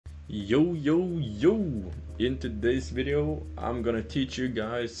Yo! In today's video I'm gonna teach you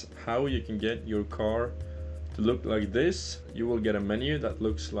guys how you can get your car to look like this. You will get a menu that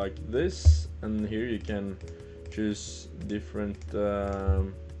looks like this, and here you can choose different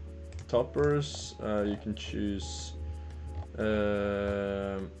toppers. You can choose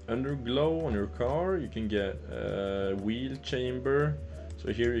underglow on your car. You can get wheel chamber.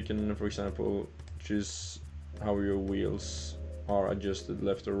 So here you can, for example, choose how your wheels are adjusted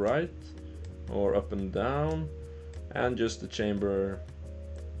left or right, or up and down, and just the chamber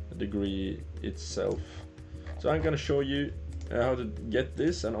degree itself. So I'm gonna show you how to get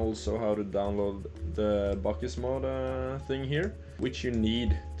this, and also how to download the BakkesMod thing here, which you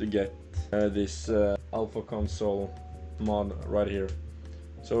need to get this AlphaConsole mod right here.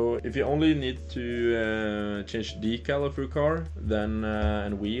 So if you only need to change decal of your car, then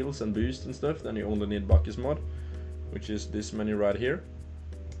and wheels and boost and stuff, then you only need BakkesMod, which is this menu right here.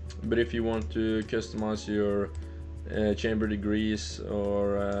 But if you want to customize your chamber degrees,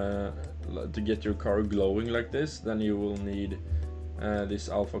 or to get your car glowing like this, then you will need this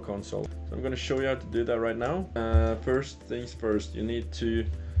AlphaConsole. So I'm going to show you how to do that right now. First things first, you need to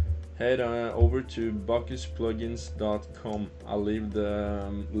head over to BakkesPlugins.com. I'll leave the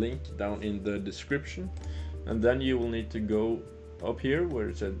link down in the description, and then you will need to go up here where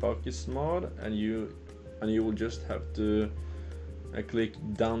it says BakkesMod, and you will just have to click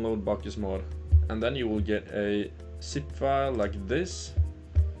download BakkesMod, and then you will get a zip file like this.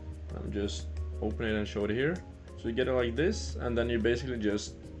 I'm just open it and show it here. So you get it like this, and then you basically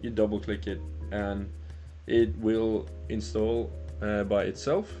just double click it and it will install by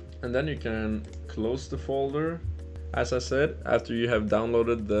itself. And then you can close the folder. As I said, after you have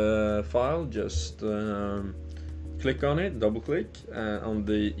downloaded the file, just click on it, double click on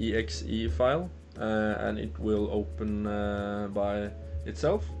the exe file, and it will open by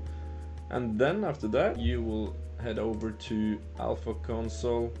itself. And then after that you will head over to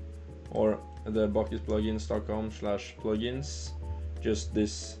AlphaConsole or the BakkesPlugins.com/plugins, just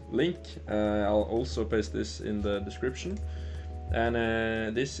this link. I'll also paste this in the description. And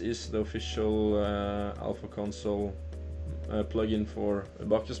this is the official AlphaConsole plugin for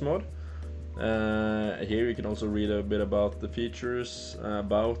BakkesMod. Here you can also read a bit about the features,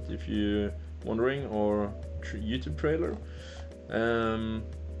 if you're wondering, or YouTube trailer.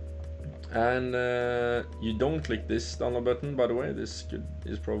 You don't click this download button, by the way. This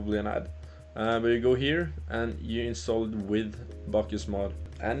is probably an ad. But you go here and you install it with BakkesMod.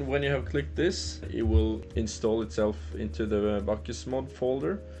 And when you have clicked this, it will install itself into the BakkesMod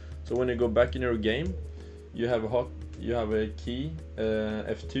folder. So when you go back in your game, you have a key,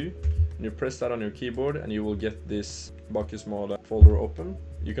 F2, and you press that on your keyboard, and you will get this BakkesMod folder open.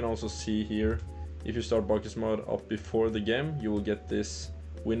 You can also see here, if you start BakkesMod up before the game, you will get this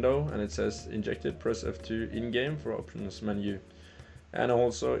window, and it says injected. Press F2 in game for options menu. And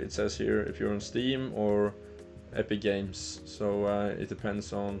also it says here if you're on Steam or Epic Games, so it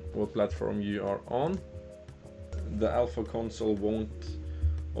depends on what platform you are on. The AlphaConsole won't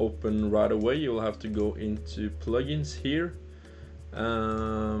open right away. You'll have to go into plugins here,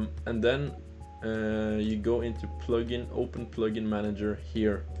 and then you go into open plugin manager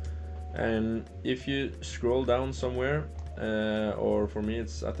here. And if you scroll down somewhere, or for me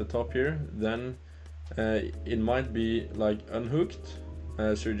it's at the top here, then it might be like unhooked.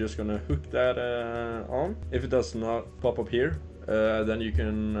 So you're just gonna hook that on. If it does not pop up here, then you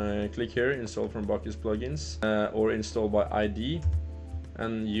can click here, install from Bakkes plugins, or install by ID,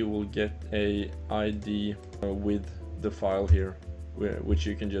 and you will get a ID with the file here, which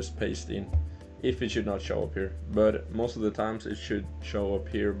you can just paste in, if it should not show up here. But most of the times it should show up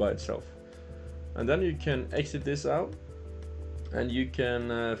here by itself. And then you can exit this out, and you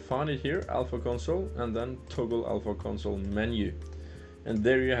can find it here, AlphaConsole, and then toggle AlphaConsole menu. And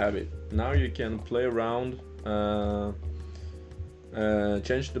there you have it. Now you can play around,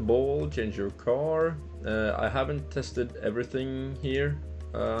 change the ball, change your car. I haven't tested everything here.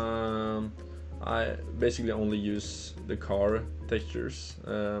 I basically only use the car textures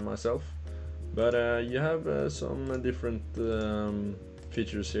myself. But you have some different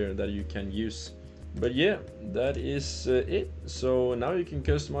features here that you can use. But yeah, that is it. So now you can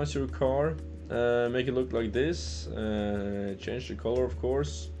customize your car, make it look like this, change the color of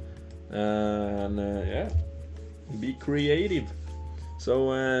course, and yeah, be creative.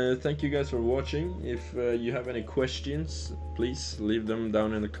 So thank you guys for watching. If you have any questions, please leave them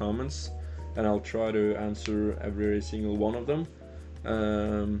down in the comments, and I'll try to answer every single one of them.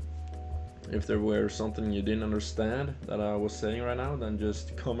 If there were something you didn't understand that I was saying right now, then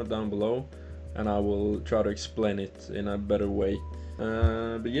just comment down below and I will try to explain it in a better way.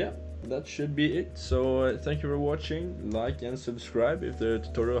 But yeah, that should be it. So thank you for watching, like and subscribe if the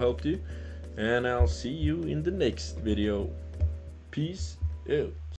tutorial helped you, and I'll see you in the next video. Peace out.